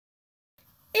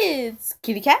It's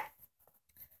Kitty Cat.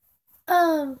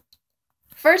 Um,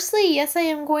 Firstly, yes, I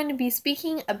am going to be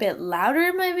speaking a bit louder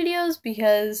in my videos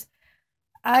because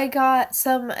I got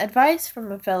some advice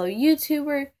from a fellow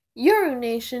YouTuber,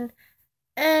 Euronation,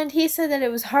 and he said that it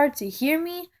was hard to hear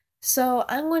me. So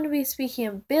I'm going to be speaking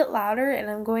a bit louder and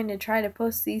I'm going to try to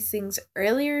post these things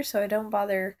earlier so I don't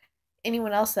bother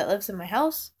anyone else that lives in my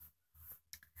house.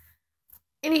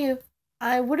 Anywho,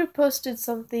 I would have posted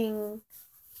something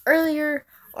earlier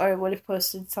or I would have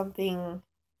posted something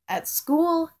at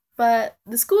school, but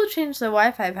the school changed the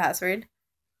Wi Fi password.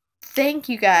 Thank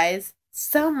you guys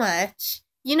so much.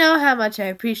 You know how much I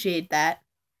appreciate that.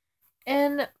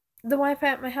 And the Wi Fi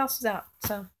at my house is out,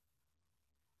 so.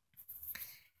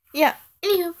 Yeah,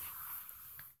 anywho.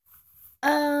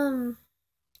 Um,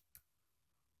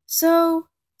 so,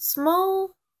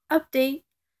 small update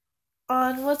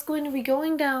on what's going to be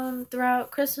going down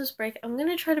throughout Christmas break. I'm going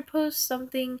to try to post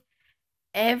something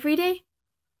every day,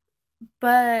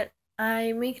 but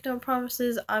I make no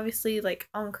promises, obviously, like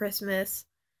on Christmas.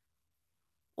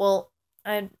 Well,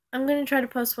 I'm gonna try to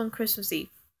post one Christmas Eve.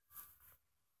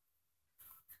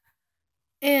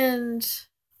 And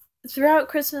throughout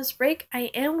Christmas break, I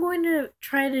am going to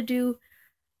try to do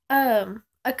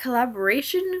a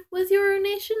collaboration with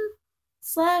Euronation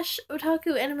slash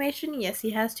Otaku Animation. Yes, he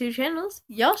has two channels.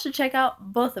 Y'all should check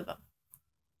out both of them.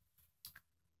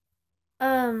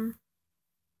 Um,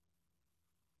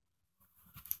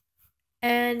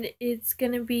 and it's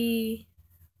gonna be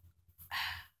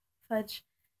fudge.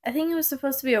 I think it was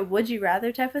supposed to be a would you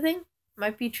rather type of thing.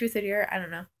 Might be truth or dare. I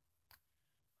don't know.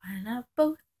 Why not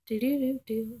both? Do do do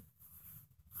do.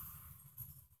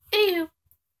 Anywho,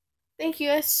 thank you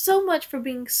guys so much for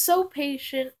being so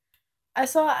patient. I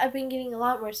saw I've been getting a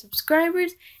lot more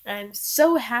subscribers, and I'm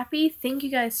so happy. Thank you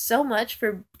guys so much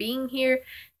for being here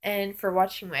and for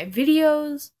watching my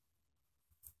videos.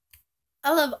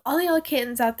 I love all y'all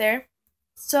kittens out there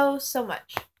so, so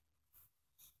much.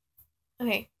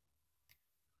 Okay.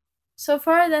 So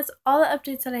far, that's all the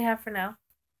updates that I have for now.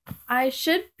 I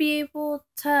should be able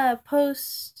to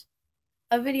post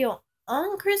a video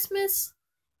on Christmas,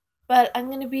 but I'm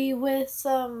going to be with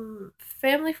some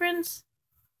family friends.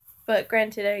 But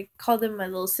granted, I call them my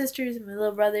little sisters and my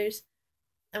little brothers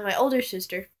and my older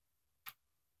sister.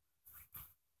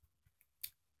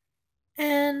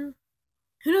 And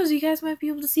who knows, you guys might be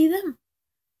able to see them.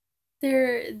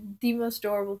 They're the most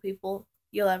adorable people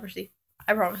you'll ever see.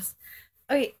 I promise.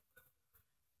 Okay,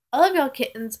 I love y'all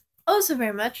kittens oh so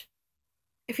very much.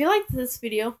 If you liked this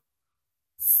video,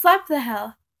 slap the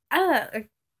hell out of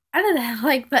that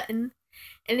like button.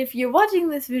 And if you're watching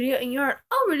this video and you aren't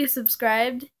already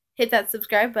subscribed, hit that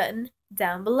subscribe button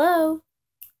down below.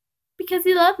 Because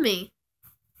you love me.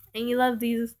 And you love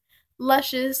these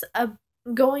luscious,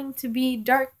 going to be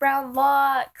dark brown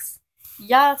locks.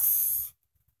 Yes.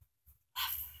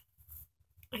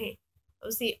 Okay,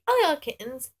 we'll see all y'all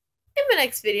kittens in my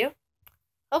next video.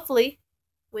 Hopefully,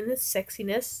 when the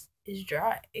sexiness is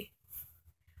dry.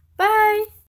 Bye!